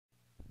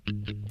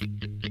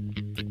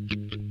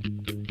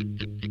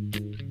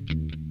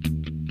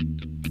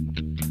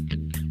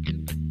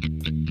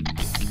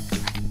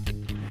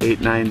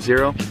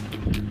890.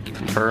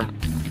 Confirm.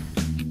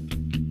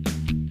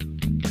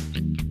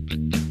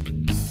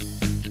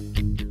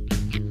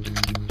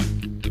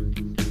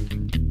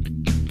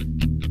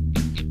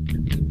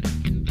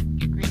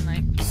 Green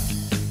light.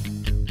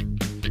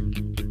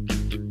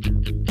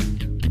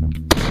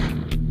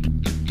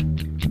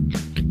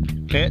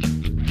 Hit.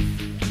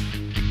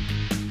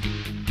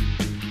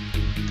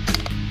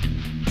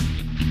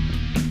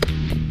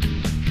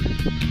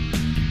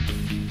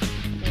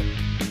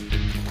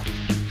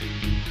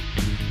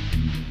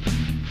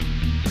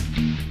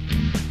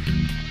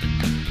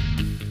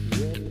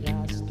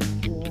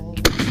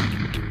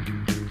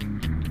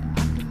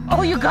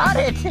 Oh, you got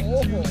it!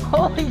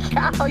 Holy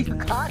cow, you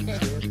got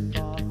it!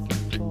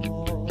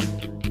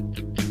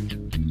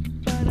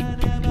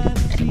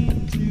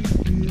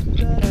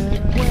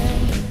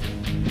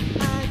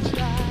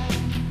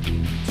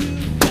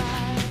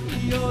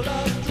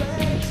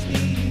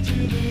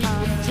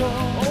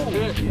 Oh,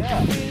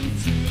 yeah.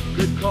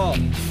 Good call.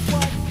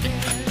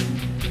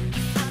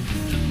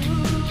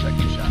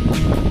 Second shot.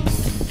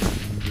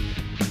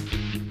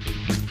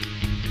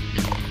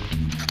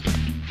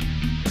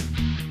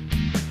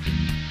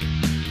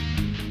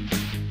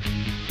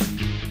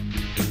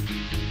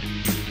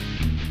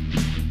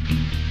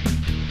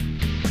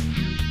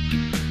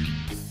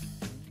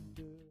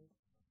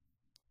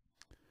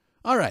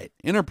 All right,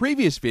 in our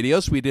previous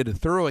videos, we did a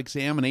thorough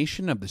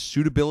examination of the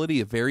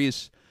suitability of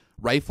various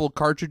rifle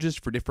cartridges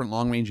for different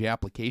long-range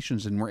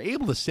applications, and we're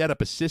able to set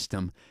up a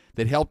system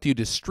that helped you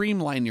to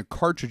streamline your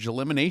cartridge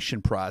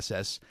elimination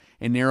process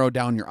and narrow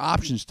down your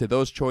options to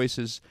those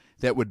choices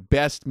that would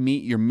best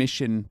meet your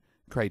mission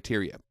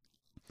criteria.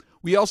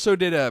 We also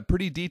did a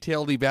pretty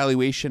detailed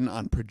evaluation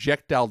on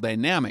projectile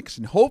dynamics,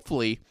 and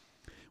hopefully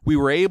we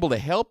were able to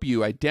help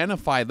you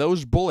identify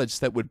those bullets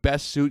that would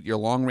best suit your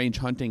long-range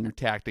hunting or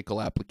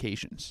tactical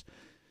applications.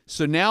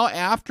 So now,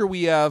 after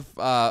we have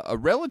a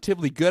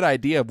relatively good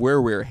idea of where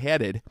we're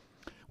headed,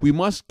 we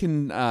must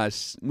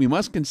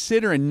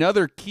consider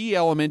another key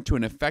element to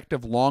an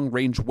effective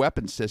long-range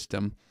weapon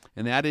system,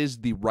 and that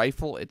is the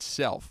rifle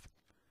itself.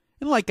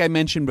 And like I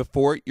mentioned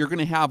before, you're going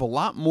to have a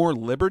lot more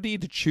liberty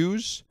to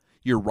choose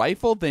your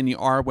rifle than you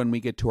are when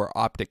we get to our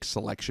optic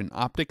selection.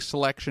 Optic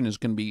selection is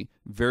going to be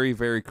very,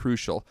 very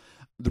crucial.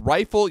 The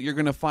rifle you're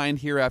going to find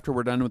here after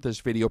we're done with this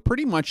video,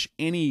 pretty much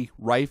any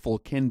rifle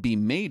can be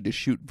made to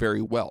shoot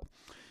very well.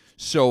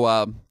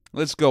 So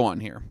let's go on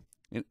here.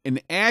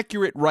 An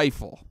accurate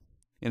rifle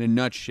in a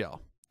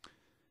nutshell.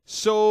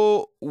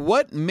 So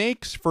what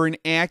makes for an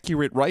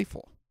accurate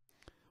rifle?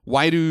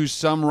 Why do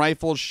some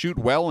rifles shoot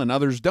well and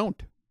others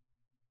don't?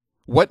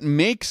 What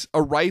makes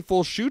a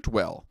rifle shoot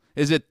well?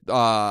 Is it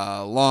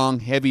long,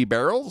 heavy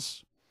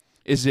barrels?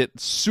 Is it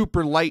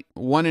super light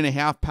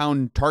 1.5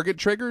 pound target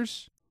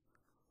triggers?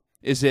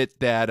 Is it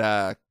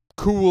that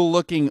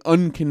cool-looking,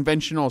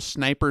 unconventional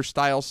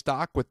sniper-style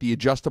stock with the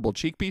adjustable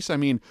cheek piece? I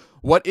mean,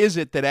 what is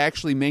it that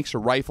actually makes a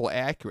rifle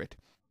accurate?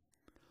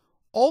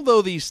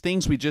 Although these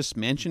things we just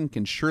mentioned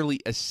can surely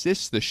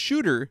assist the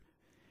shooter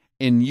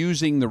in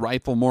using the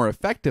rifle more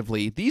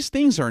effectively, these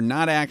things are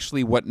not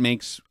actually what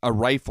makes a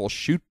rifle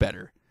shoot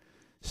better.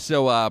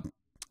 So,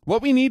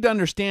 what we need to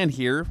understand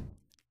here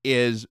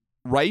is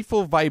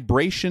rifle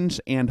vibrations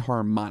and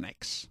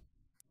harmonics.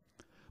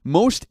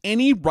 Most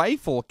any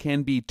rifle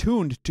can be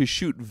tuned to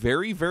shoot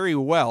very, very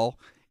well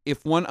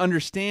if one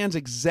understands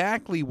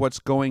exactly what's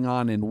going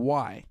on and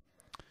why.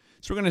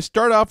 So we're going to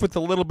start off with a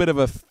little bit of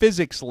a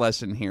physics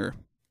lesson here.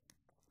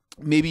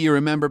 Maybe you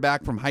remember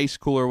back from high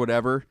school or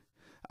whatever,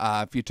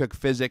 if you took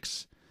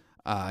physics,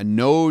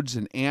 nodes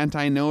and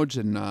antinodes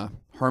and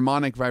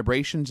harmonic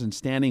vibrations and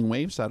standing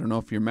waves. I don't know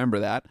if you remember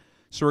that.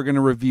 So we're going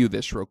to review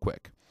this real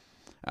quick.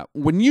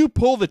 When you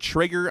pull the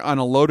trigger on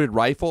a loaded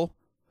rifle,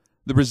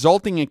 the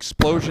resulting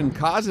explosion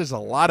causes a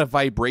lot of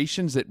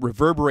vibrations that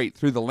reverberate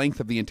through the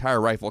length of the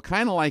entire rifle,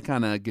 kind of like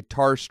on a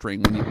guitar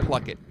string when you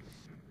pluck it.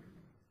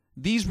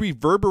 These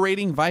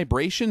reverberating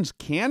vibrations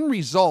can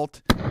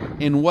result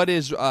in what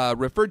is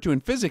referred to in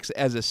physics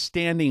as a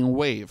standing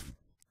wave.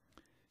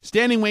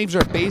 Standing waves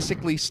are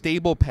basically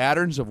stable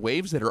patterns of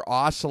waves that are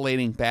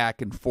oscillating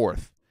back and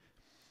forth.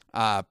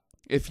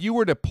 If you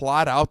were to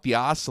plot out the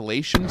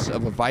oscillations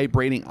of a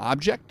vibrating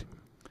object,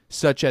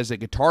 such as a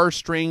guitar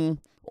string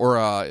or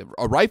a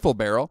rifle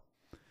barrel,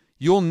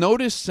 you'll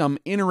notice some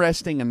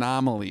interesting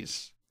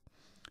anomalies.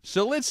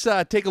 So let's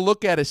take a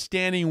look at a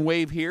standing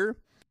wave here.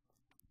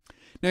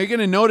 Now you're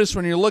going to notice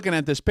when you're looking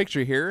at this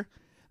picture here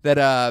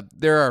that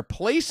there are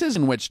places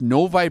in which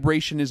no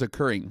vibration is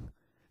occurring.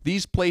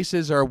 These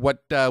places are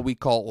what we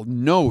call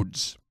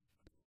nodes.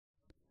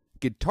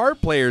 Guitar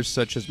players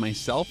such as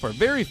myself are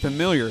very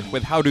familiar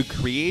with how to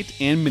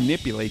create and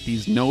manipulate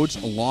these nodes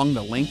along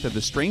the length of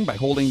the string by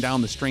holding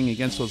down the string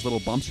against those little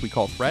bumps we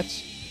call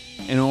frets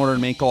in order to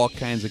make all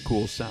kinds of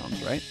cool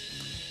sounds, right?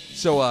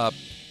 So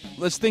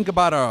let's think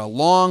about a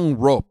long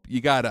rope.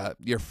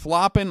 You're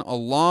flopping a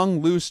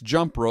long loose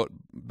jump rope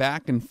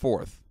back and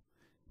forth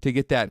to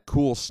get that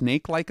cool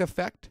snake-like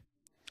effect.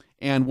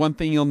 And one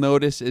thing you'll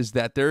notice is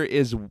that there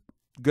is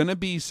going to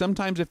be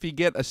sometimes if you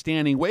get a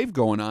standing wave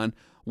going on,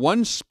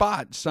 one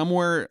spot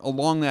somewhere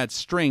along that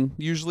string,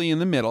 usually in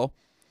the middle,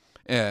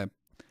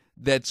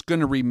 that's going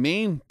to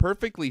remain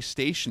perfectly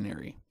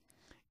stationary.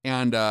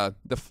 And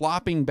the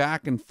flopping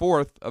back and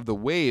forth of the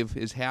wave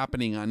is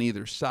happening on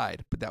either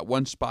side. But that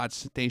one spot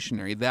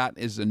stationary, that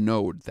is a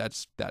node.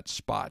 That's that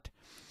spot.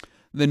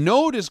 The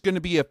node is going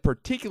to be of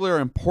particular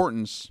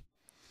importance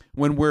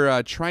when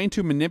we're trying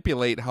to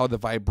manipulate how the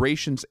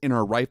vibrations in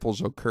our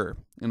rifles occur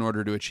in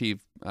order to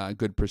achieve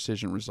good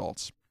precision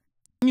results.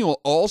 You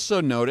will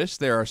also notice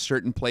there are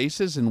certain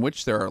places in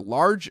which there are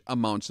large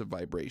amounts of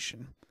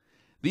vibration.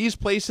 These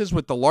places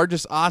with the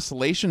largest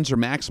oscillations or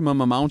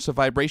maximum amounts of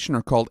vibration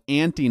are called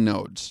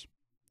antinodes.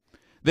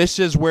 This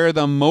is where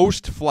the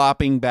most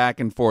flopping back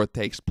and forth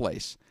takes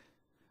place.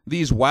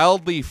 These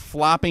wildly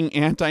flopping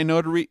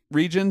antinode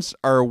regions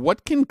are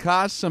what can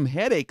cause some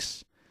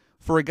headaches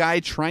for a guy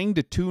trying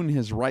to tune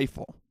his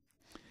rifle.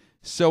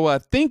 So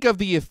think of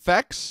the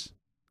effects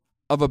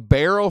of a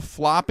barrel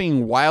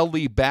flopping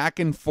wildly back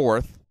and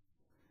forth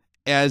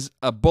as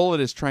a bullet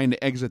is trying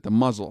to exit the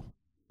muzzle.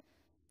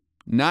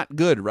 Not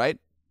good, right?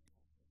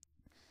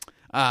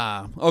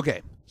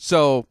 Okay,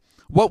 so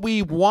what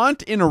we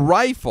want in a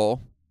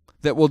rifle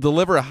that will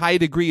deliver a high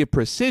degree of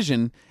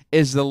precision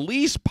is the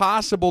least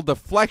possible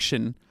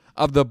deflection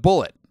of the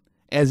bullet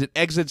as it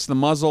exits the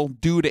muzzle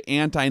due to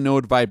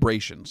antinode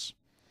vibrations.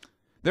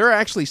 There are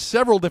actually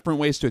several different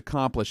ways to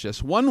accomplish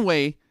this. One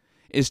way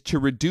is to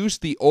reduce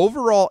the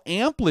overall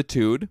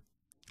amplitude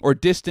or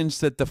distance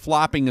that the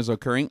flopping is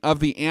occurring of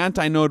the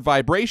antinode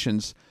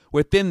vibrations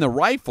within the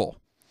rifle,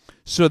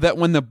 so that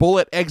when the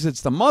bullet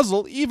exits the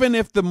muzzle, even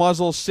if the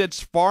muzzle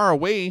sits far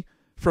away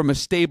from a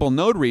stable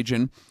node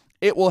region,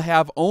 it will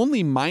have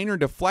only minor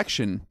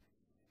deflection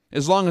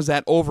as long as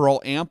that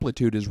overall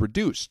amplitude is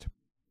reduced.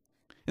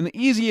 And the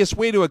easiest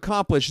way to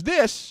accomplish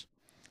this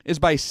is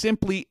by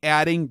simply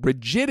adding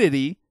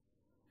rigidity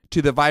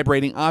to the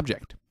vibrating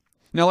object.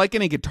 Now, like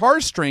in a guitar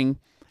string,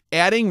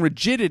 adding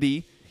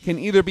rigidity can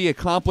either be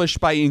accomplished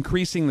by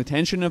increasing the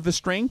tension of the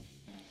string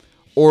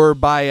or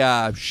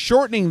by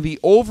shortening the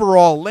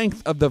overall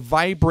length of the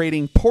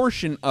vibrating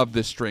portion of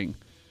the string.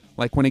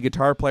 Like when a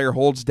guitar player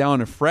holds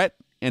down a fret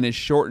and it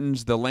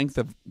shortens the length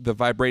of the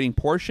vibrating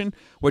portion,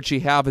 what you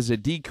have is a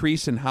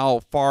decrease in how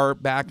far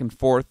back and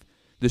forth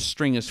the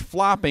string is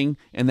flopping,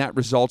 and that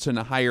results in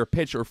a higher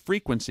pitch or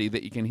frequency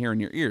that you can hear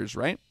in your ears,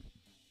 right?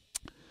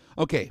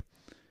 Okay,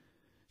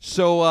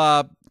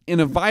 so in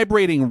a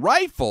vibrating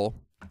rifle,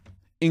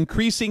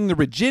 increasing the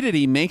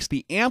rigidity makes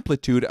the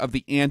amplitude of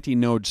the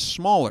antinode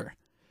smaller.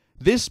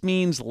 This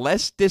means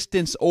less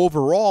distance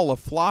overall of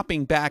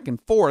flopping back and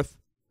forth,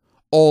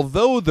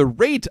 although the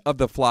rate of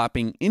the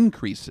flopping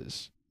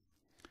increases.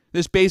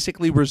 This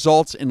basically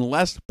results in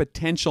less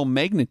potential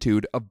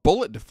magnitude of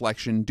bullet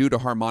deflection due to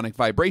harmonic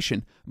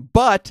vibration,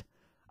 but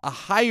a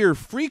higher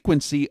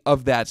frequency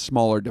of that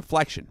smaller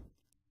deflection.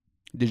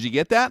 Did you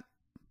get that?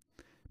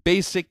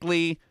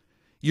 Basically,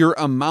 your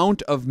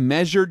amount of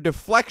measured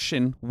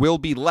deflection will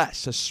be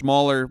less, a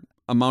smaller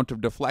amount of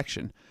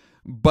deflection,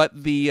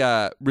 but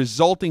the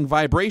resulting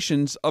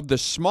vibrations of the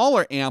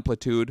smaller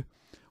amplitude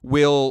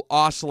will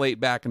oscillate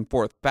back and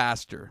forth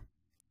faster.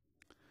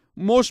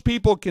 Most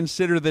people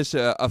consider this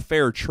a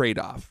fair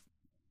trade-off.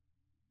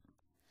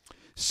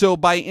 So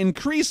by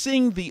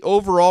increasing the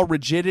overall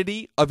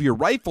rigidity of your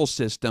rifle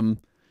system,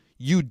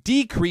 you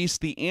decrease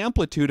the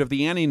amplitude of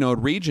the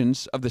antinode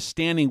regions of the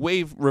standing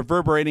wave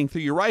reverberating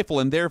through your rifle,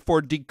 and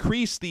therefore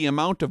decrease the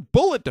amount of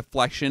bullet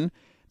deflection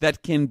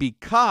that can be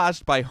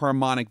caused by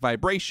harmonic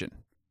vibration.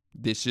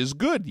 This is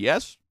good,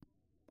 yes?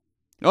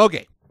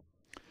 Okay,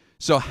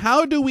 so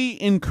how do we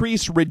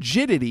increase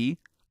rigidity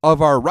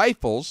of our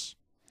rifles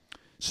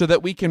so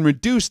that we can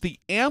reduce the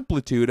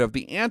amplitude of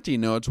the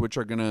antinodes, which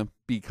are going to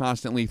be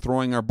constantly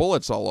throwing our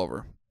bullets all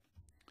over?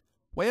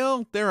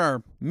 Well, there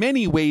are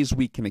many ways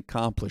we can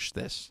accomplish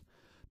this.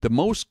 The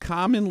most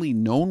commonly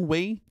known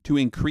way to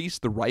increase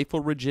the rifle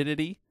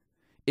rigidity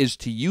is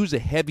to use a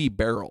heavy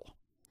barrel.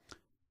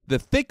 The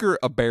thicker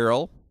a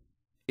barrel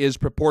is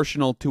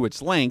proportional to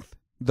its length,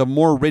 the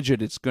more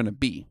rigid it's going to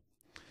be.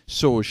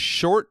 So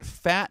short,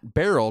 fat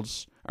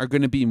barrels are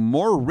going to be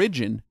more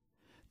rigid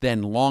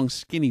than long,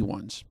 skinny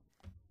ones.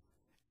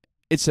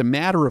 It's a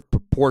matter of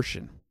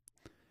proportion.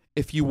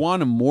 If you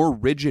want a more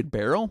rigid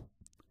barrel,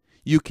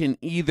 you can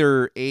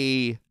either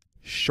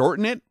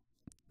shorten it,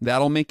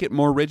 that'll make it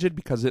more rigid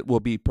because it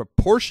will be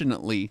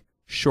proportionately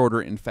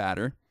shorter and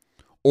fatter,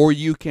 or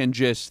you can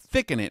just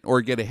thicken it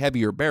or get a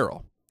heavier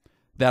barrel.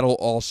 That'll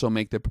also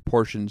make the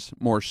proportions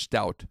more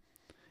stout.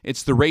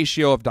 It's the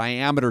ratio of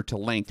diameter to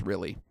length,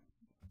 really.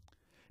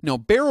 Now,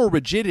 barrel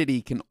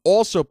rigidity can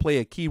also play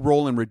a key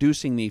role in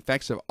reducing the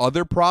effects of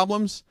other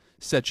problems,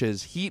 such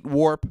as heat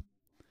warp.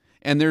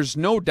 And there's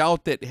no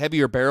doubt that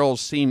heavier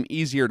barrels seem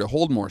easier to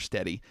hold more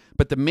steady,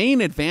 but the main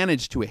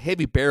advantage to a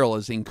heavy barrel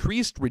is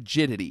increased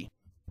rigidity,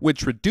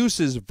 which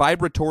reduces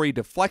vibratory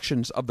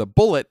deflections of the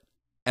bullet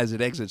as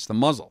it exits the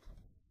muzzle.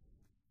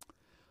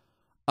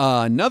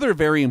 Another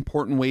very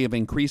important way of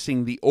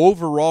increasing the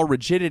overall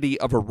rigidity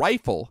of a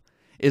rifle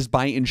is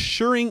by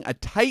ensuring a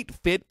tight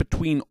fit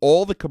between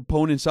all the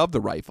components of the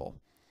rifle.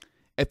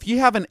 If you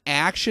have an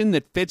action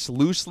that fits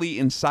loosely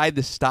inside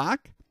the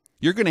stock,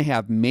 you're going to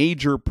have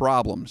major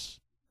problems.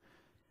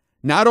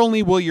 Not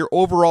only will your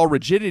overall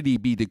rigidity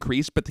be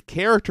decreased, but the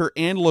character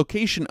and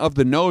location of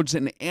the nodes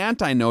and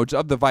antinodes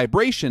of the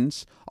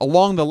vibrations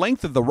along the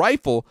length of the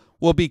rifle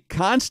will be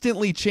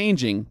constantly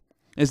changing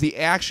as the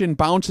action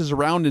bounces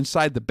around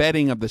inside the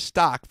bedding of the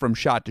stock from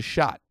shot to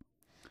shot.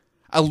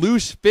 A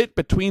loose fit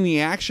between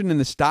the action and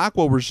the stock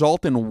will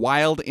result in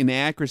wild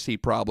inaccuracy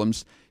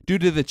problems due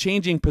to the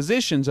changing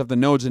positions of the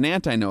nodes and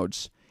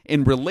antinodes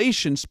in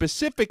relation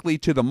specifically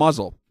to the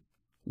muzzle.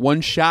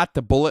 One shot,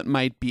 the bullet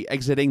might be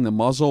exiting the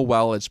muzzle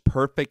while it's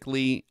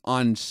perfectly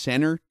on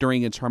center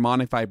during its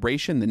harmonic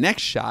vibration. The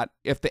next shot,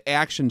 if the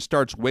action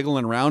starts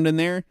wiggling around in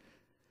there,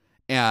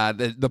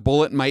 the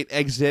bullet might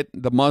exit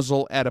the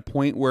muzzle at a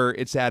point where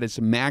it's at its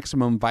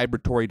maximum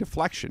vibratory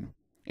deflection.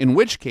 In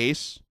which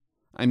case,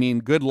 I mean,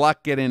 good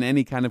luck getting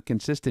any kind of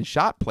consistent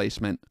shot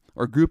placement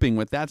or grouping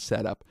with that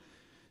setup.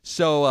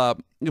 So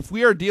if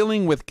we are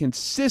dealing with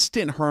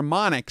consistent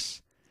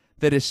harmonics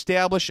that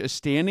establish a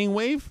standing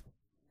wave,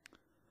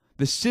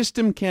 the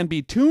system can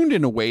be tuned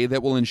in a way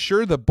that will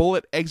ensure the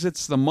bullet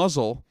exits the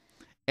muzzle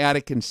at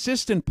a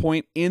consistent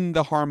point in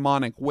the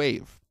harmonic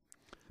wave.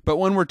 But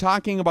when we're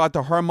talking about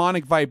the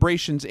harmonic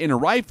vibrations in a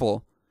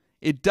rifle,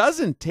 it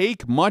doesn't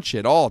take much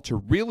at all to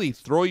really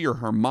throw your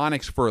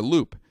harmonics for a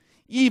loop.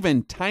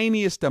 Even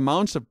tiniest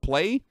amounts of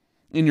play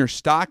in your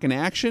stock and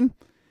action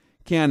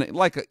can,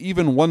 like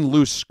even one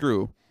loose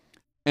screw,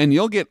 and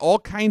you'll get all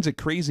kinds of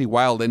crazy,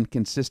 wild,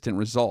 inconsistent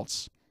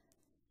results.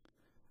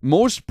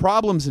 Most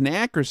problems in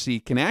accuracy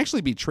can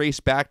actually be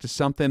traced back to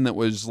something that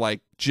was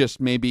like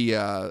just maybe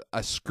a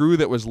screw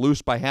that was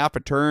loose by half a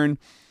turn,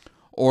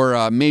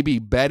 or maybe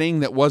bedding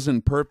that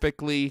wasn't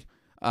perfectly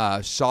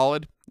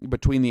solid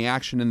between the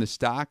action and the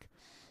stock,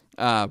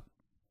 or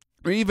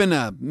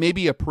even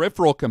maybe a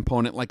peripheral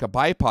component like a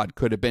bipod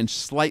could have been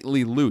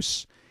slightly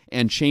loose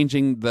and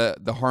changing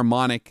the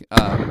harmonic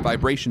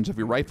vibrations of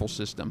your rifle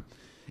system.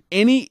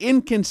 Any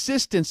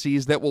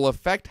inconsistencies that will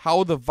affect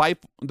how the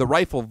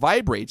rifle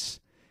vibrates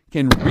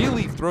can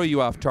really throw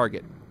you off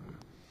target.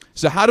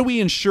 So how do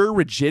we ensure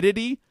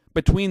rigidity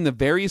between the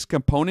various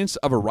components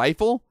of a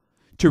rifle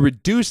to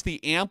reduce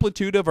the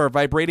amplitude of our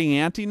vibrating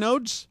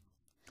antinodes?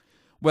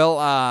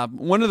 Well,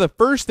 one of the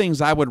first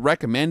things I would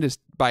recommend is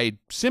by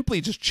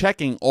simply just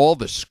checking all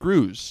the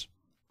screws.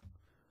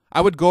 I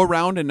would go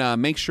around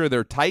and make sure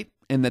they're tight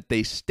and that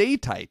they stay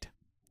tight.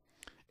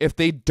 If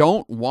they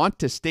don't want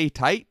to stay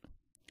tight,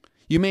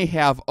 you may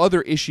have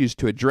other issues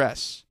to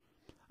address.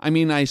 I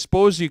mean, I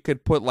suppose you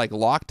could put like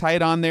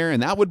Loctite on there,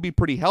 and that would be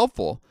pretty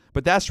helpful,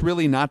 but that's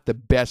really not the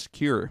best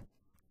cure.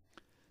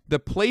 The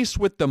place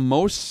with the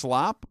most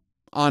slop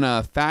on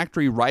a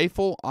factory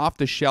rifle off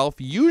the shelf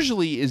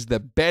usually is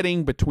the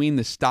bedding between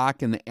the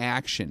stock and the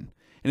action.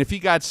 And if you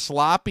got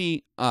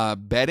sloppy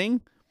bedding,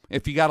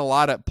 if you got a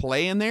lot of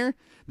play in there,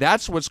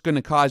 that's what's going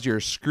to cause your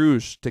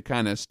screws to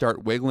kind of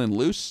start wiggling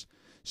loose.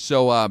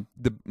 So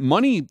the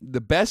money, the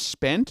best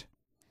spent,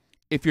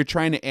 if you're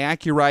trying to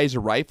accurize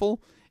a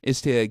rifle, is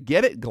to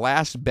get it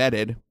glass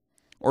bedded,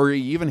 or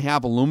even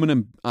have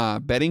aluminum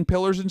bedding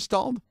pillars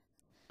installed.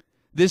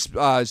 This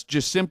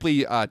just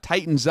simply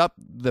tightens up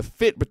the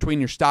fit between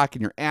your stock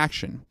and your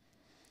action.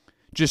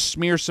 Just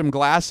smear some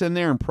glass in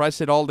there and press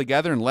it all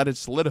together and let it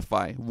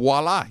solidify.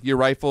 Voila, your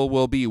rifle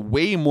will be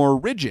way more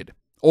rigid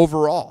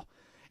overall,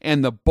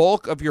 and the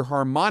bulk of your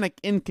harmonic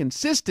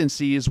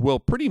inconsistencies will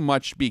pretty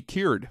much be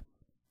cured.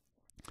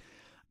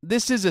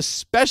 This is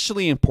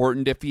especially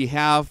important if you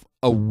have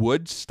a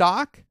wood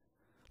stock,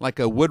 like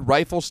a wood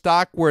rifle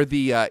stock where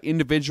the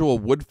individual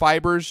wood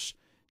fibers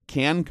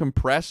can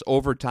compress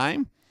over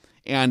time,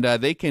 and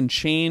they can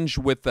change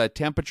with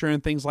temperature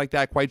and things like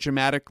that quite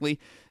dramatically,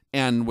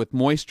 and with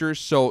moisture.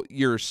 So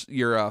your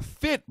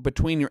fit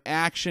between your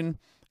action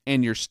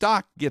and your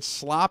stock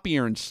gets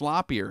sloppier and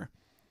sloppier.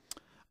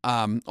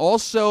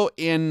 Also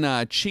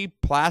in cheap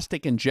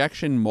plastic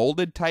injection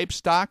molded type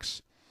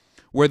stocks,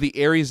 where the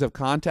areas of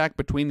contact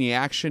between the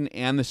action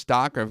and the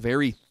stock are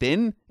very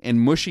thin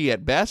and mushy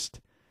at best,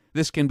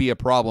 this can be a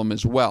problem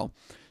as well.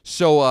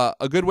 So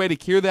a good way to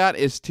cure that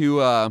is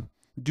to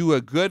do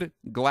a good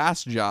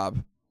glass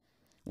job.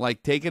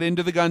 Like take it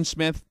into the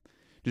gunsmith,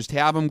 just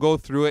have them go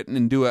through it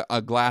and do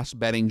a glass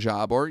bedding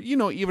job. Or, you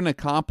know, even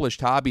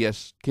accomplished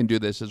hobbyists can do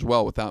this as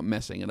well without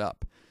messing it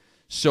up.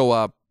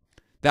 So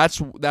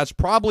that's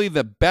probably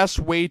the best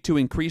way to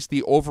increase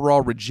the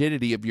overall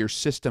rigidity of your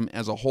system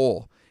as a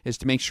whole, is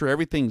to make sure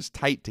everything's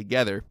tight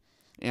together.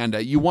 And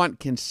you want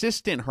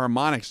consistent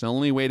harmonics. The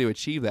only way to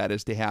achieve that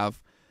is to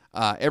have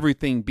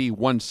everything be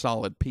one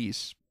solid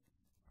piece.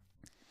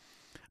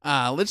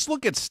 Let's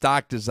look at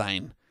stock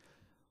design.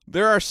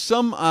 There are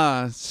some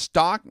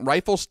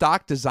rifle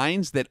stock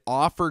designs that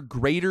offer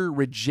greater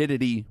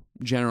rigidity,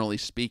 generally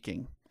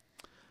speaking.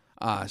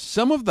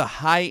 Some of the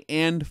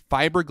high-end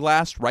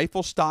fiberglass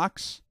rifle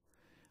stocks,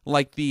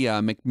 like the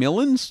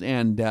Macmillans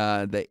and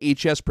the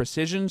HS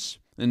Precisions,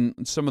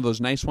 and some of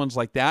those nice ones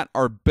like that,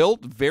 are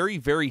built very,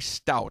 very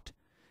stout,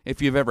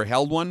 if you've ever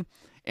held one.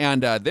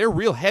 And they're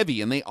real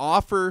heavy, and they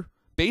offer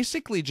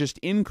basically just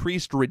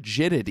increased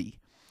rigidity.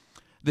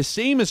 The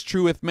same is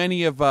true with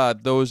many of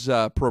those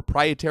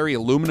proprietary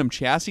aluminum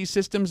chassis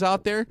systems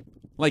out there,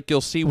 like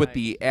you'll see with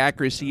the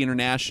Accuracy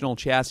International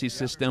chassis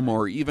system,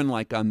 or even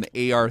like on the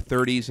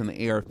AR30s and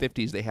the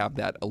AR50s, they have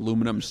that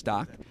aluminum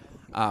stock.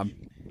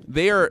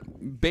 They are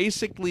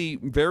basically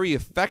very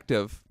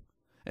effective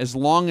as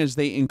long as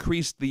they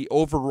increase the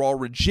overall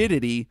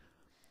rigidity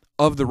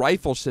of the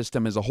rifle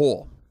system as a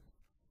whole.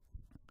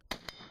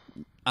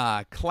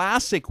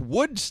 Classic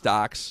wood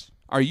stocks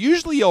are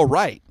usually all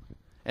right,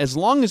 as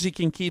long as you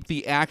can keep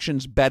the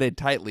actions bedded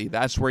tightly.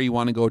 That's where you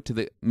want to go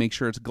to make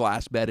sure it's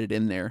glass bedded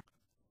in there.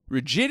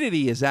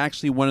 Rigidity is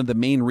actually one of the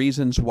main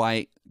reasons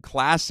why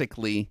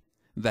classically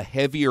the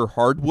heavier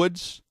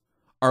hardwoods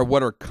are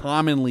what are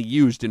commonly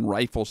used in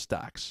rifle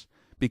stocks,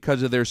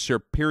 because of their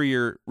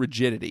superior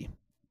rigidity.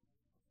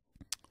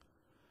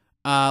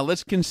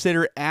 Let's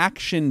consider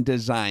action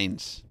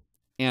designs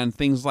and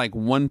things like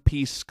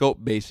one-piece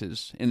scope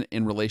bases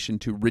in relation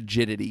to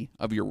rigidity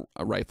of your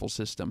rifle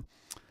system.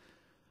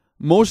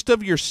 Most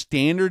of your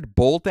standard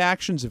bolt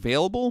actions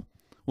available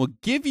will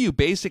give you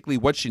basically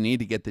what you need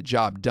to get the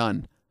job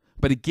done.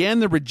 But again,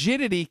 the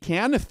rigidity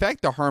can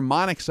affect the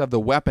harmonics of the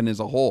weapon as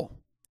a whole.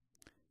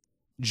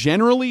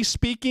 Generally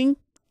speaking,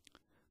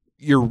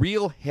 your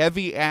real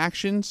heavy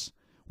actions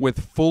with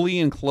fully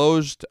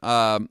enclosed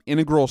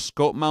integral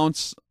scope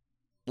mounts,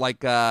 like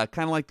kind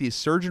of like these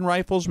surgeon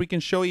rifles we can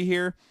show you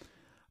here,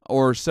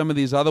 or some of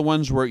these other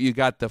ones where you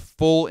got the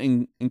full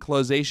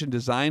enclosation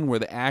design where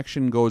the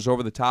action goes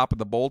over the top of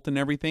the bolt and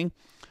everything,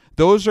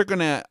 those are going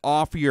to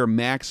offer your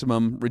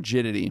maximum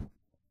rigidity.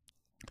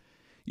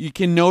 You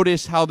can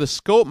notice how the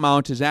scope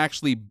mount is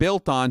actually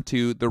built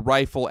onto the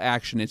rifle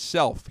action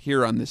itself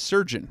here on the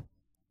surgeon.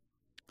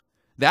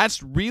 That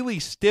really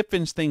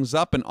stiffens things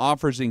up and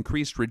offers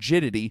increased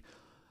rigidity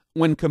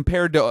when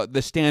compared to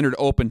the standard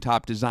open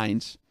top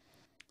designs.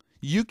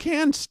 You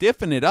can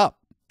stiffen it up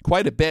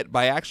quite a bit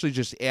by actually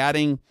just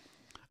adding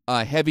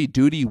a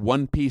heavy-duty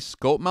one-piece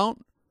scope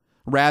mount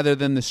rather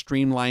than the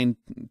streamlined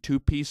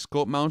two-piece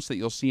scope mounts that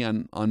you'll see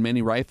on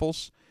many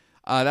rifles.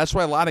 That's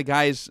why a lot of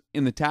guys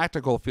in the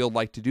tactical field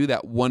like to do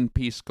that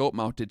one-piece scope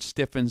mount. It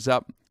stiffens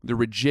up the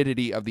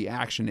rigidity of the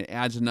action. It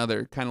adds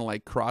another kind of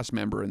like cross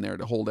member in there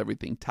to hold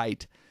everything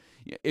tight.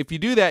 If you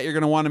do that, you're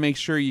going to want to make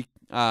sure you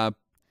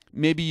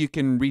maybe you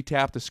can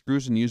retap the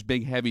screws and use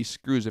big heavy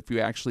screws if you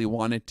actually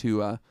want it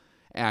to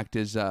act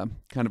as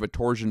kind of a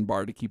torsion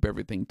bar to keep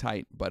everything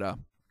tight. But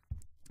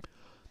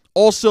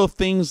also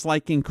things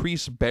like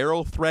increased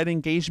barrel thread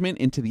engagement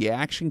into the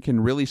action can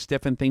really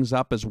stiffen things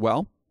up as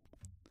well.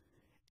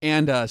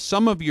 And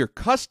some of your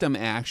custom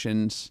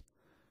actions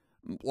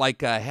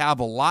like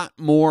have a lot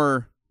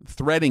more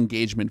thread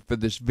engagement for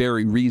this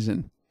very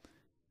reason.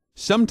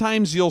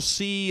 Sometimes you'll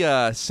see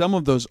some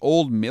of those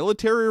old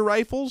military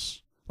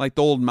rifles, like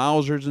the old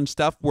Mausers and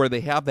stuff, where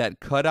they have that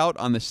cutout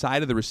on the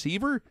side of the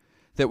receiver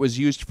that was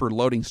used for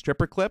loading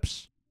stripper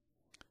clips.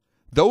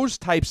 Those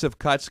types of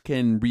cuts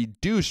can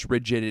reduce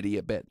rigidity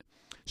a bit.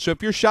 So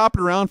if you're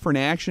shopping around for an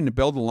action to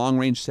build a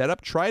long-range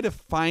setup, try to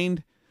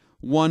find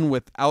one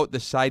without the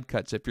side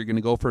cuts if you're going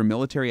to go for a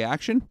military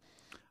action.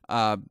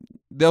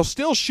 They'll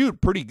still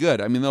shoot pretty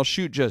good. I mean, they'll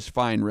shoot just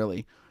fine,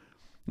 really.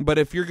 But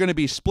if you're going to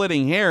be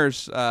splitting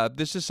hairs,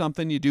 this is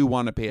something you do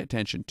want to pay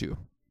attention to.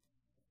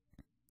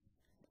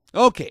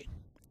 Okay.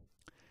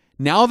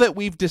 Now that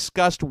we've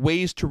discussed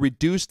ways to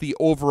reduce the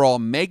overall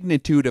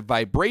magnitude of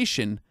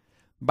vibration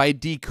by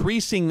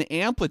decreasing the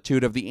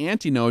amplitude of the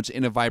antinodes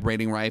in a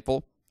vibrating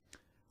rifle,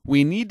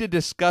 we need to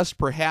discuss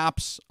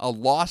perhaps a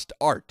lost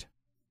art.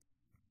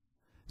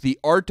 The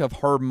art of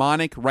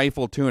harmonic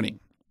rifle tuning.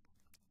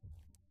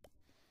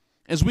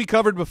 As we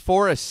covered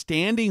before, a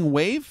standing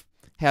wave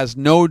has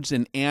nodes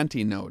and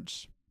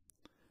antinodes.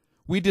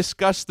 We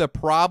discussed the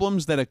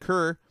problems that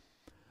occur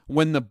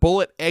when the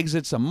bullet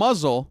exits a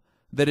muzzle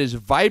that is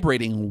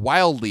vibrating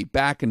wildly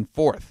back and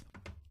forth.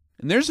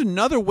 And there's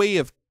another way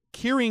of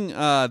curing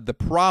the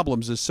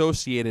problems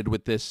associated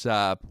with this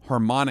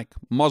harmonic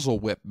muzzle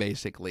whip,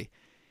 basically.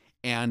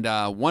 And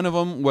one of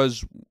them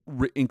was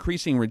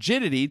increasing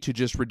rigidity to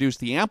just reduce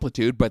the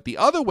amplitude, but the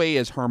other way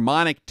is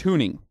harmonic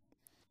tuning.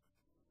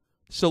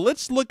 So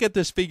let's look at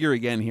this figure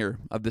again here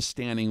of the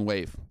standing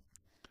wave.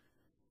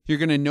 You're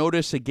going to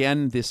notice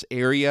again this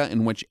area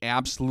in which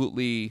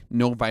absolutely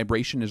no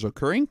vibration is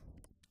occurring.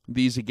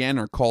 These again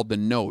are called the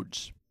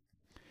nodes.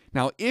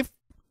 Now if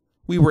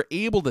we were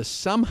able to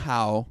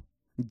somehow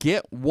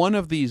get one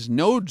of these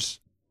nodes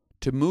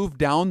to move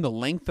down the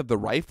length of the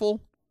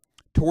rifle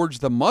towards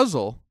the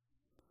muzzle,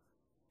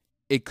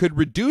 it could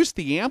reduce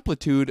the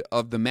amplitude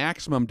of the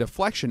maximum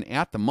deflection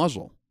at the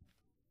muzzle.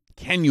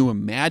 Can you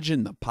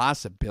imagine the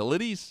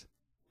possibilities?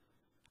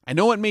 I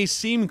know it may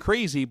seem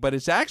crazy, but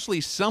it's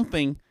actually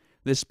something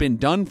that's been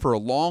done for a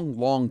long,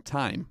 long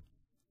time.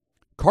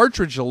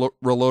 Cartridge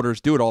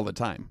reloaders do it all the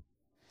time.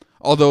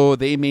 Although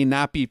they may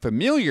not be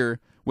familiar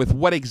with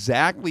what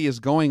exactly is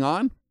going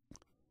on,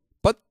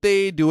 but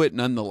they do it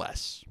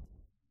nonetheless.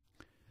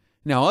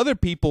 Now, other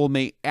people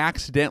may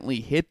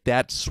accidentally hit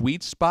that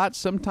sweet spot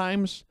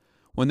sometimes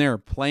when they're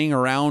playing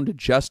around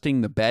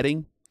adjusting the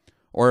bedding,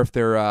 or if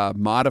they're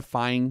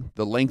modifying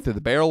the length of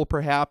the barrel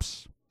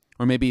perhaps,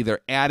 or maybe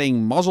they're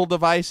adding muzzle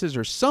devices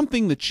or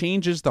something that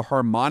changes the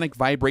harmonic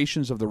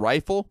vibrations of the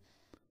rifle.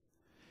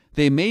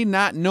 They may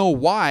not know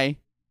why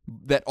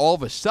that all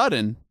of a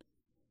sudden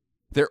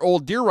their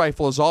old deer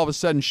rifle is all of a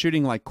sudden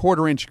shooting like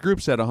quarter-inch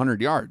groups at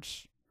 100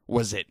 yards.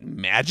 Was it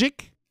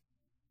magic?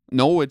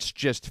 No, it's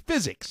just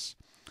physics.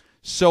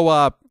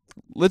 So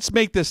let's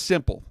make this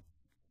simple.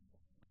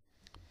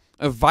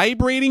 A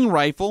vibrating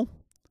rifle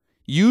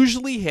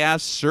usually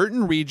has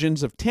certain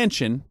regions of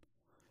tension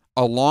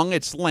along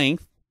its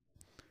length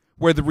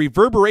where the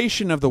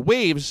reverberation of the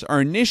waves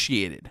are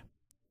initiated.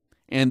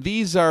 And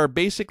these are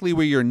basically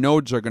where your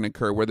nodes are going to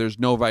occur, where there's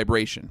no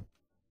vibration.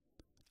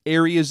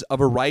 Areas of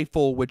a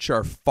rifle which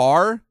are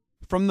far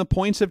from the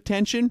points of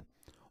tension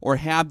or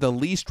have the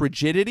least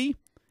rigidity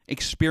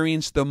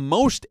experience the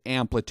most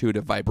amplitude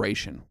of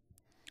vibration.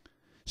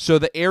 So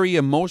the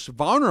area most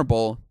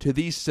vulnerable to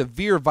these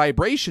severe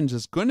vibrations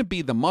is going to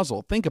be the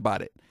muzzle. Think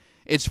about it.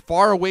 It's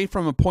far away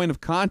from a point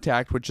of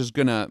contact, which is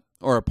going to,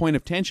 or a point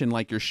of tension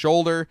like your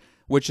shoulder,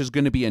 which is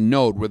going to be a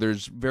node where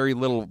there's very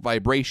little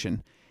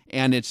vibration.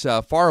 And it's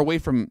far away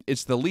from,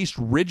 it's the least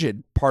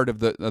rigid part of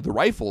the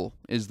rifle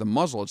is the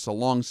muzzle. It's the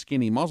long,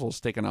 skinny muzzle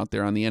sticking out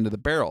there on the end of the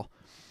barrel.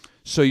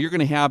 So you're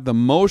going to have the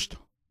most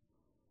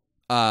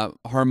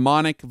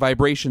harmonic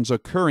vibrations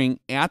occurring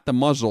at the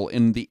muzzle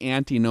in the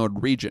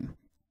antinode region.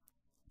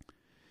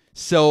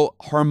 So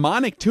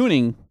harmonic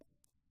tuning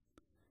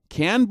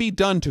can be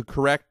done to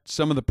correct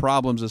some of the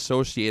problems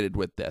associated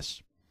with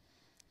this.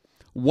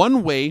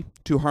 One way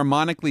to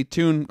harmonically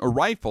tune a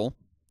rifle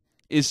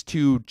is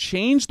to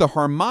change the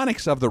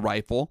harmonics of the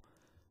rifle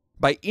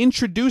by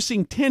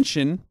introducing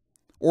tension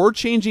or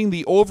changing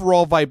the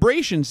overall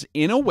vibrations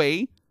in a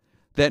way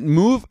that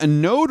move a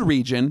node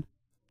region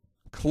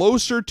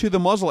closer to the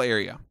muzzle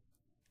area,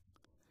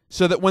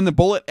 so that when the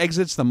bullet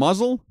exits the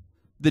muzzle,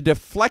 the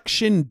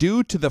deflection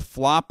due to the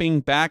flopping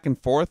back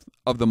and forth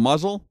of the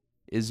muzzle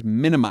is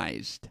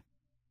minimized.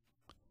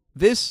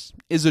 This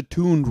is a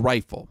tuned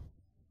rifle.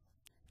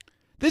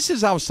 This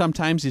is how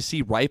sometimes you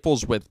see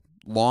rifles with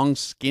long,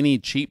 skinny,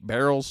 cheap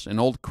barrels and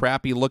old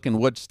crappy-looking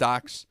wood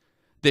stocks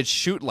that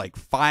shoot like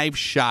 5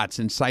 shots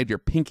inside your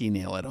pinky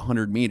nail at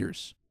 100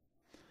 meters.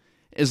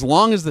 As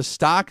long as the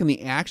stock and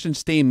the action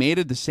stay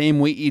mated the same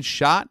way each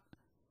shot,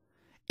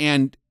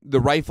 and the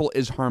rifle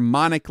is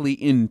harmonically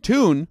in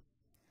tune,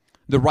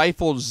 the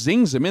rifle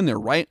zings them in there,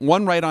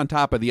 one right on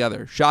top of the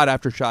other, shot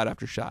after shot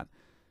after shot.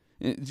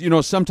 You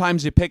know,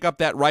 sometimes you pick up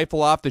that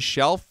rifle off the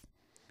shelf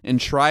and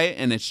try it,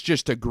 and it's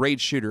just a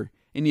great shooter.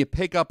 And you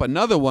pick up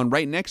another one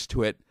right next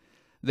to it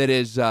that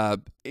is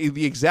the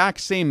exact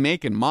same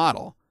make and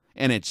model,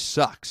 and it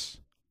sucks.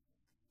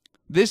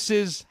 This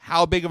is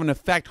how big of an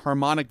effect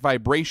harmonic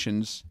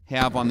vibrations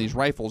have on these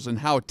rifles, and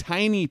how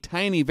tiny,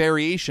 tiny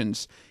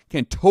variations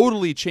can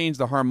totally change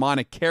the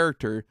harmonic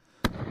character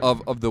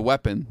of the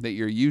weapon that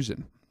you're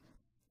using.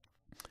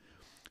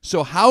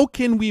 So how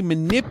can we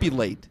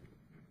manipulate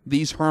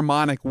these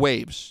harmonic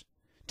waves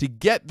to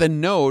get the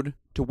node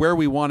to where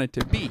we want it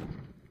to be?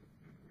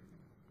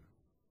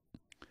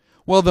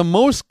 Well, the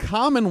most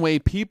common way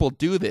people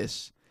do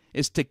this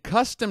is to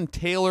custom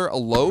tailor a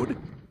load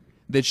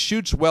that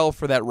shoots well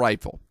for that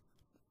rifle.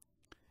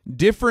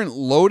 Different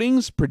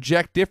loadings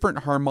project different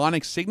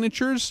harmonic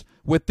signatures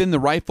within the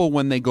rifle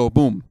when they go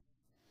boom.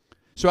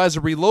 So as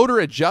a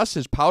reloader adjusts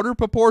his powder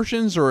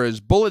proportions or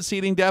his bullet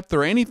seating depth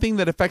or anything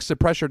that affects the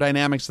pressure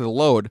dynamics of the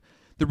load,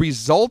 the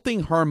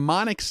resulting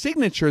harmonic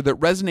signature that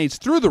resonates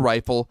through the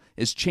rifle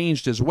is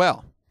changed as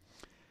well.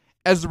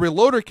 As the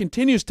reloader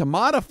continues to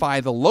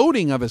modify the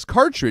loading of his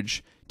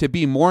cartridge to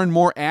be more and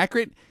more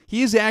accurate,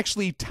 he is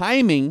actually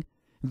timing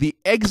the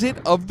exit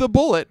of the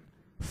bullet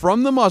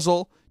from the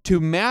muzzle to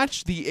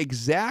match the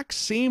exact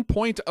same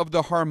point of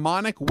the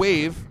harmonic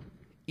wave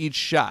each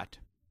shot.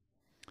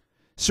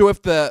 So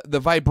if the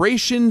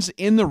vibrations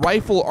in the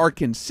rifle are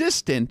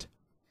consistent,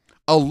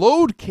 a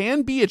load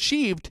can be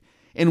achieved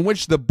in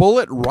which the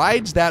bullet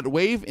rides that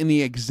wave in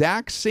the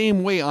exact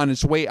same way on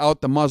its way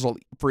out the muzzle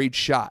for each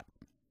shot.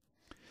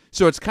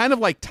 So it's kind of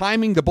like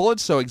timing the bullet,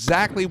 so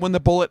exactly when the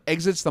bullet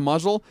exits the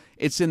muzzle,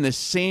 it's in the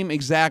same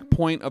exact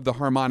point of the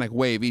harmonic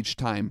wave each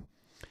time.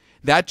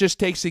 That just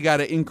takes, you got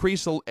to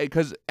increase,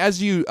 because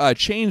as you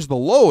change the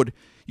load,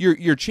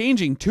 you're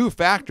changing 2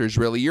 factors,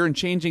 really. You're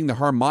changing the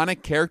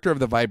harmonic character of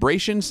the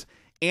vibrations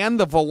and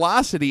the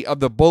velocity of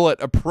the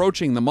bullet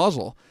approaching the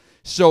muzzle.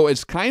 So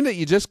it's kind of,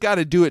 you just got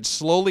to do it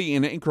slowly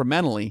and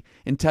incrementally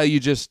until you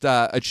just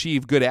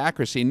achieve good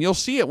accuracy. And you'll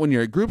see it when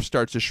your group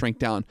starts to shrink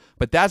down.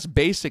 But that's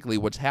basically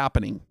what's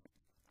happening.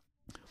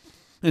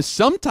 And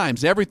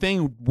sometimes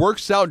everything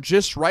works out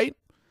just right,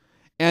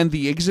 and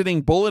the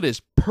exiting bullet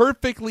is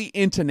perfectly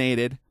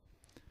intonated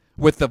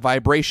with the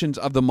vibrations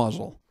of the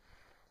muzzle.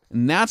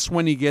 And that's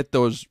when you get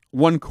those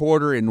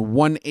 1/4 and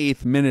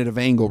 1/8 minute of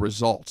angle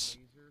results.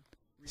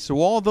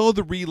 So although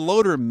the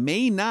reloader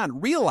may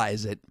not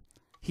realize it,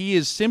 he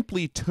is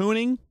simply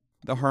tuning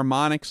the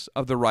harmonics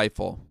of the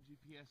rifle.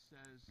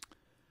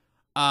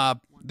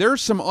 There are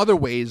some other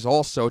ways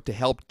also to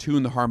help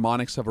tune the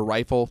harmonics of a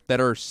rifle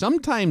that are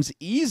sometimes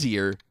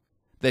easier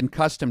than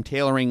custom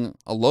tailoring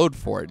a load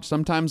for it.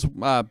 Sometimes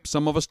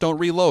some of us don't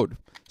reload.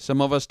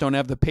 Some of us don't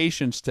have the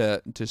patience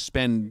to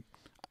spend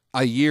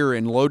a year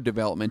in load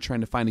development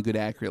trying to find a good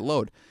accurate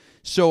load.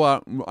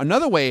 So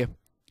another way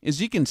is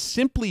you can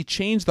simply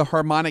change the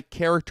harmonic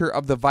character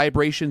of the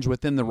vibrations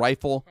within the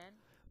rifle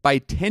by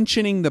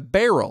tensioning the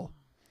barrel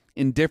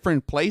in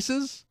different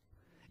places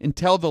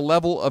until the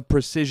level of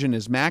precision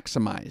is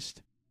maximized.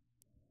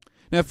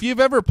 Now, if you've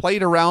ever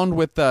played around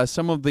with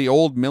some of the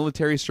old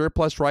military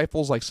surplus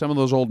rifles, like some of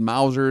those old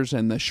Mausers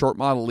and the short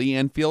model Lee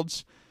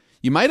Enfields,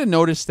 you might have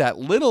noticed that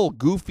little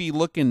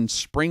goofy-looking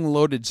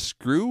spring-loaded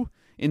screw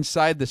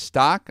inside the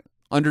stock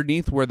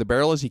underneath where the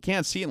barrel is. You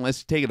can't see it unless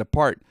you take it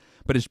apart,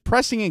 but it's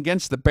pressing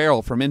against the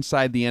barrel from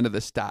inside the end of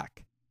the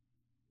stock.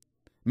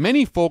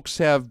 Many folks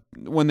have,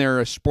 when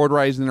they're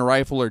sportizing a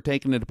rifle or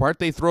taking it apart,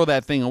 they throw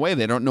that thing away.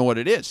 They don't know what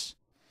it is.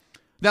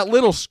 That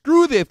little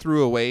screw they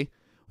threw away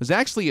was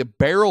actually a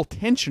barrel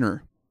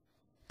tensioner,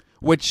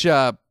 which,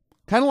 kind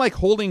of like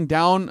holding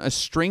down a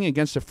string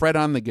against a fret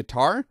on the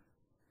guitar,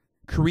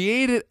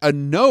 created a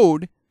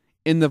node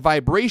in the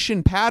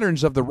vibration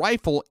patterns of the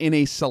rifle in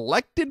a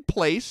selected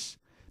place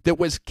that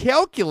was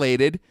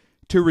calculated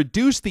to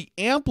reduce the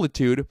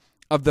amplitude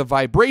of the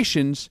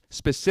vibrations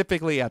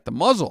specifically at the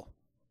muzzle.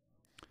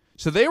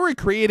 So they were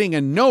creating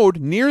a node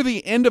near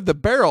the end of the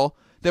barrel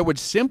that would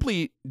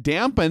simply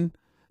dampen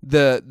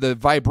the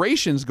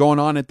vibrations going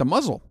on at the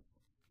muzzle.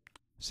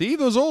 See,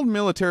 those old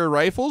military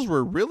rifles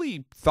were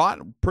really thought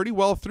pretty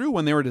well through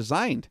when they were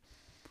designed.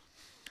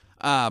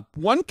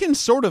 One can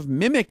sort of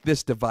mimic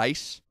this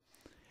device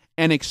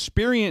and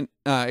experiment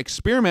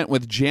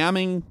with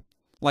jamming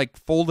like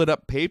folded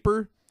up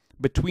paper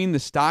between the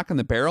stock and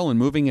the barrel and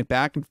moving it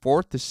back and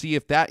forth to see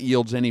if that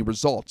yields any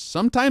results.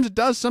 Sometimes it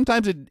does,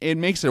 sometimes it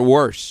makes it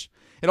worse.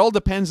 It all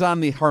depends on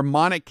the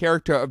harmonic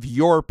character of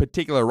your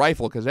particular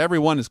rifle, because every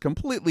one is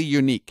completely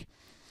unique.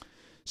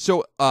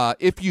 So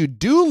if you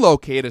do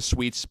locate a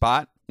sweet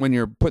spot when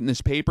you're putting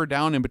this paper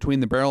down in between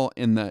the barrel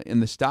and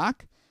the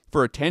stock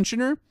for a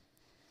tensioner,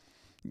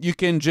 you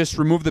can just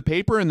remove the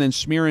paper and then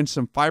smear in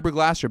some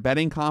fiberglass or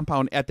bedding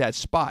compound at that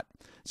spot.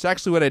 It's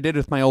actually what I did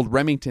with my old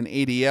Remington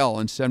ADL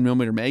and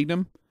 7mm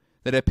Magnum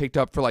that I picked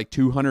up for like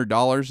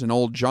 $200, an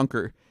old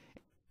junker.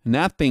 And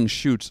that thing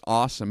shoots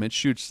awesome. It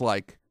shoots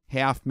like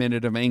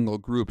half-minute of angle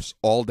groups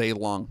all day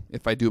long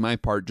if I do my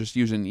part just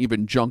using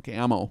even junk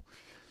ammo.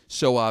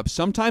 So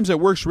sometimes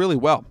it works really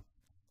well.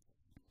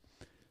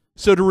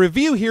 So to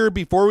review here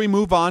before we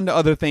move on to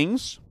other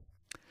things,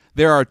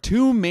 there are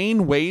two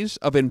main ways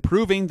of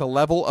improving the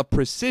level of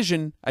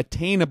precision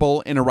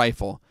attainable in a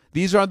rifle.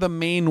 These are the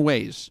main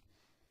ways.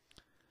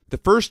 The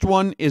first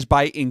one is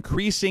by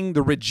increasing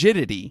the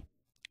rigidity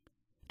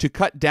to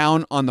cut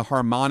down on the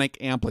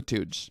harmonic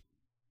amplitudes.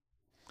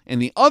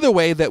 And the other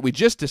way that we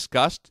just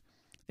discussed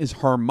is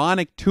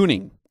harmonic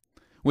tuning,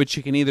 which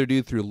you can either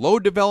do through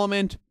load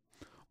development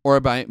or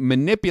by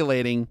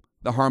manipulating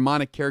the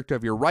harmonic character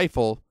of your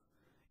rifle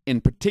in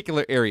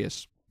particular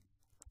areas.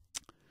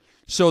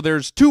 So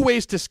there's two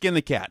ways to skin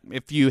the cat.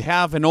 If you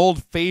have an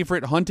old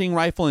favorite hunting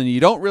rifle and you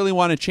don't really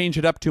want to change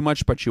it up too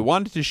much, but you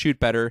want it to shoot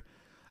better,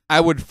 I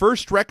would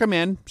first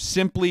recommend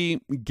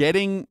simply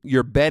getting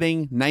your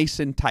bedding nice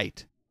and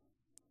tight.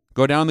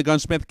 Go down to the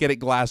gunsmith, get it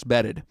glass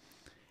bedded.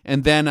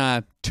 And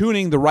then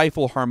tuning the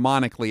rifle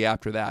harmonically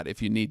after that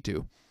if you need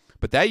to.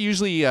 But that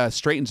usually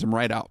straightens them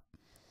right out.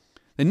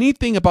 The neat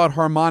thing about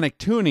harmonic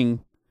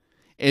tuning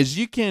is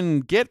you can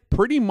get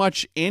pretty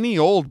much any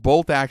old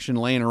bolt action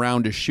laying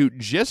around to shoot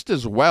just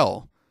as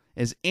well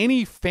as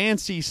any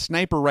fancy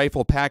sniper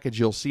rifle package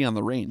you'll see on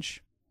the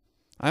range.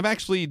 I've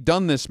actually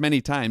done this many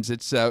times.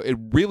 It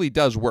really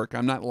does work.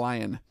 I'm not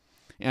lying.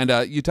 And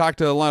you talk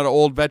to a lot of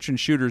old veteran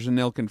shooters and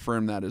they'll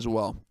confirm that as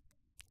well.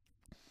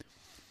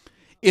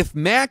 If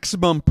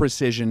maximum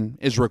precision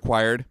is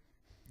required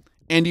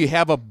and you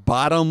have a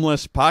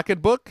bottomless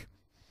pocketbook,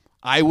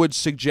 I would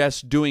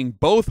suggest doing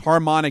both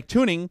harmonic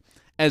tuning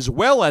as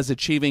well as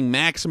achieving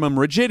maximum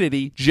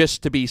rigidity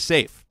just to be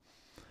safe.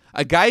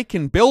 A guy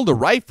can build a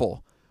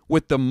rifle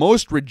with the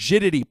most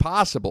rigidity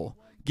possible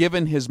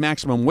given his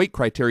maximum weight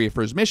criteria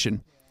for his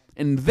mission,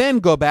 and then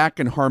go back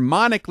and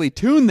harmonically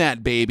tune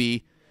that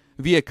baby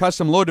via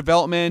custom load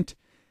development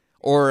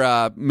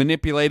or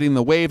manipulating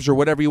the waves or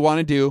whatever you want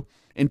to do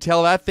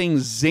until that thing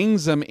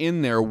zings them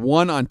in there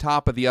one on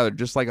top of the other,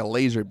 just like a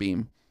laser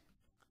beam.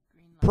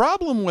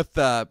 Problem with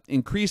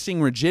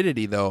increasing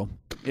rigidity, though,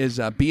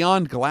 is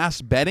beyond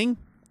glass bedding,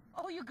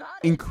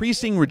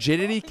 increasing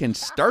rigidity can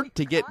start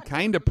to get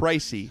kind of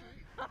pricey.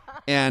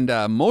 And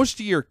most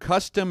of your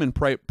custom and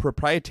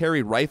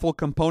proprietary rifle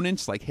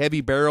components, like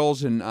heavy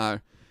barrels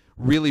and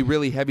really,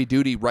 really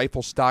heavy-duty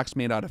rifle stocks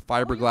made out of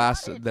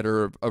fiberglass that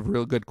are of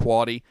real good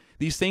quality,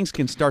 these things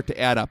can start to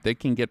add up. They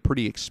can get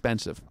pretty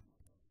expensive.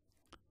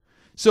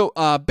 So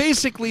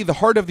basically, the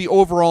heart of the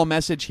overall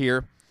message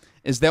here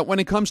is that when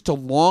it comes to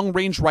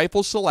long-range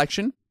rifle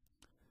selection,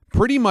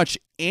 pretty much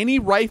any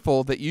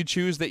rifle that you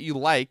choose that you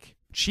like,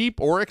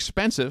 cheap or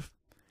expensive,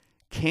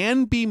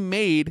 can be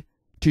made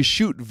to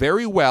shoot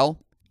very well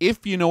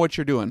if you know what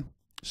you're doing.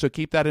 So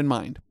keep that in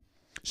mind.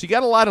 So you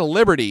got a lot of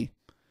liberty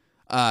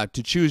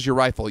to choose your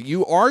rifle.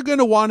 You are going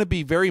to want to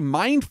be very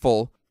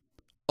mindful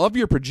of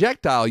your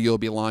projectile you'll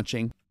be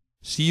launching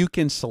so you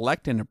can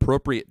select an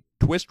appropriate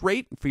twist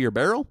rate for your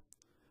barrel.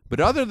 But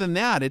other than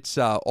that, it's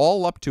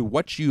all up to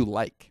what you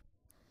like.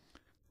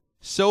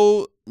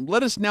 So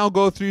let us now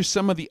go through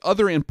some of the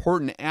other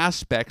important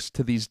aspects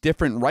to these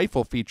different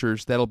rifle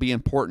features that'll be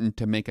important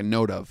to make a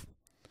note of.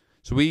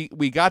 So we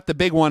got the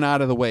big one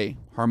out of the way,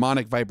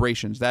 harmonic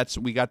vibrations.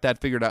 We got that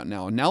figured out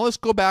now. Now let's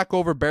go back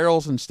over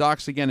barrels and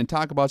stocks again and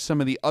talk about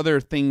some of the other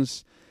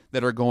things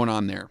that are going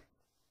on there.